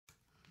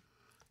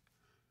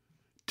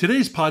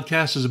Today's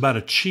podcast is about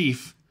a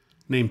chief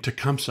named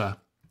Tecumseh.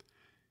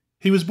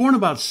 He was born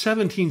about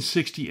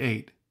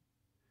 1768,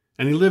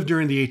 and he lived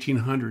during the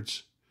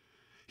 1800s.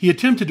 He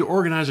attempted to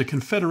organize a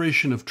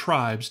confederation of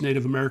tribes,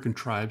 Native American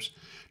tribes,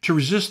 to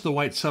resist the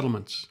white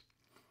settlements.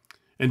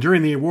 And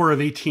during the War of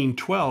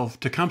 1812,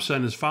 Tecumseh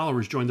and his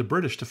followers joined the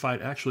British to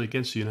fight actually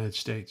against the United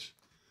States.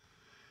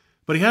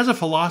 But he has a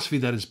philosophy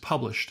that is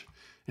published,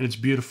 and it's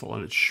beautiful,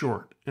 and it's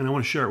short, and I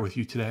want to share it with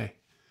you today,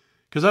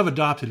 because I've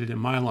adopted it in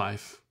my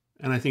life,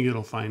 and I think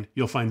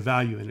you'll find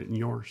value in it in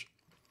yours.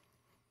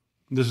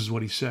 This is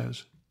what he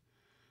says.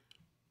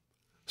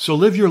 So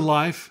live your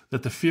life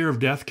that the fear of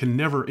death can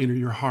never enter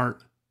your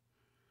heart.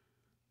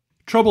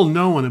 Trouble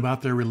no one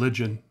about their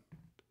religion.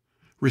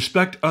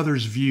 Respect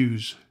others'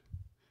 views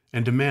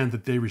and demand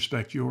that they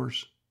respect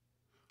yours.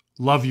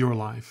 Love your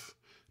life,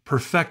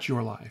 perfect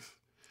your life,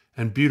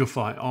 and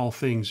beautify all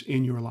things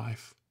in your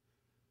life.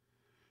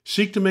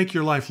 Seek to make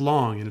your life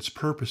long in its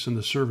purpose in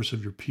the service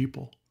of your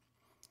people.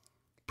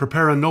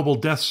 Prepare a noble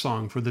death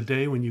song for the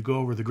day when you go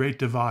over the great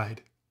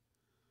divide.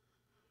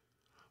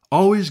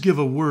 Always give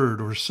a word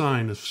or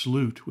sign of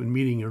salute when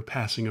meeting or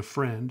passing a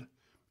friend,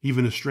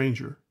 even a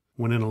stranger,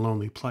 when in a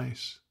lonely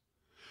place.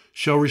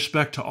 Show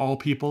respect to all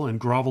people and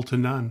grovel to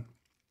none.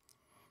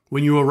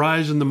 When you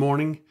arise in the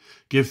morning,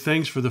 give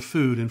thanks for the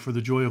food and for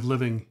the joy of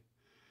living.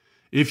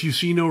 If you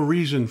see no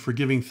reason for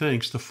giving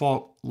thanks, the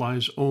fault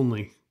lies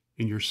only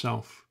in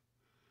yourself.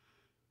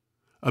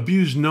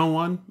 Abuse no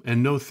one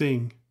and no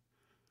thing,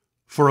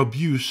 for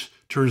abuse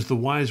turns the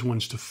wise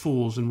ones to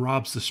fools and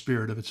robs the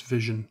spirit of its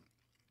vision.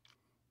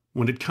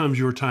 When it comes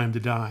your time to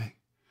die,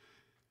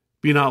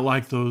 be not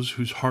like those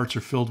whose hearts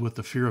are filled with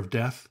the fear of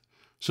death,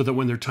 so that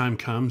when their time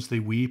comes, they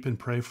weep and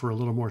pray for a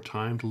little more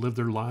time to live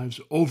their lives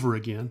over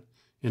again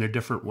in a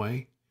different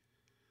way.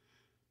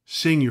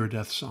 Sing your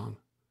death song.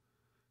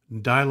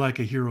 Die like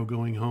a hero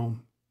going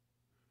home.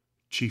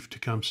 Chief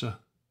Tecumseh.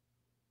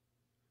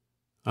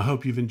 I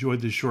hope you've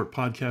enjoyed this short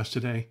podcast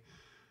today.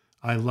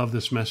 I love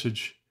this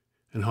message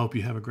and hope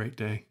you have a great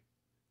day.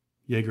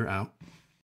 Yeager out.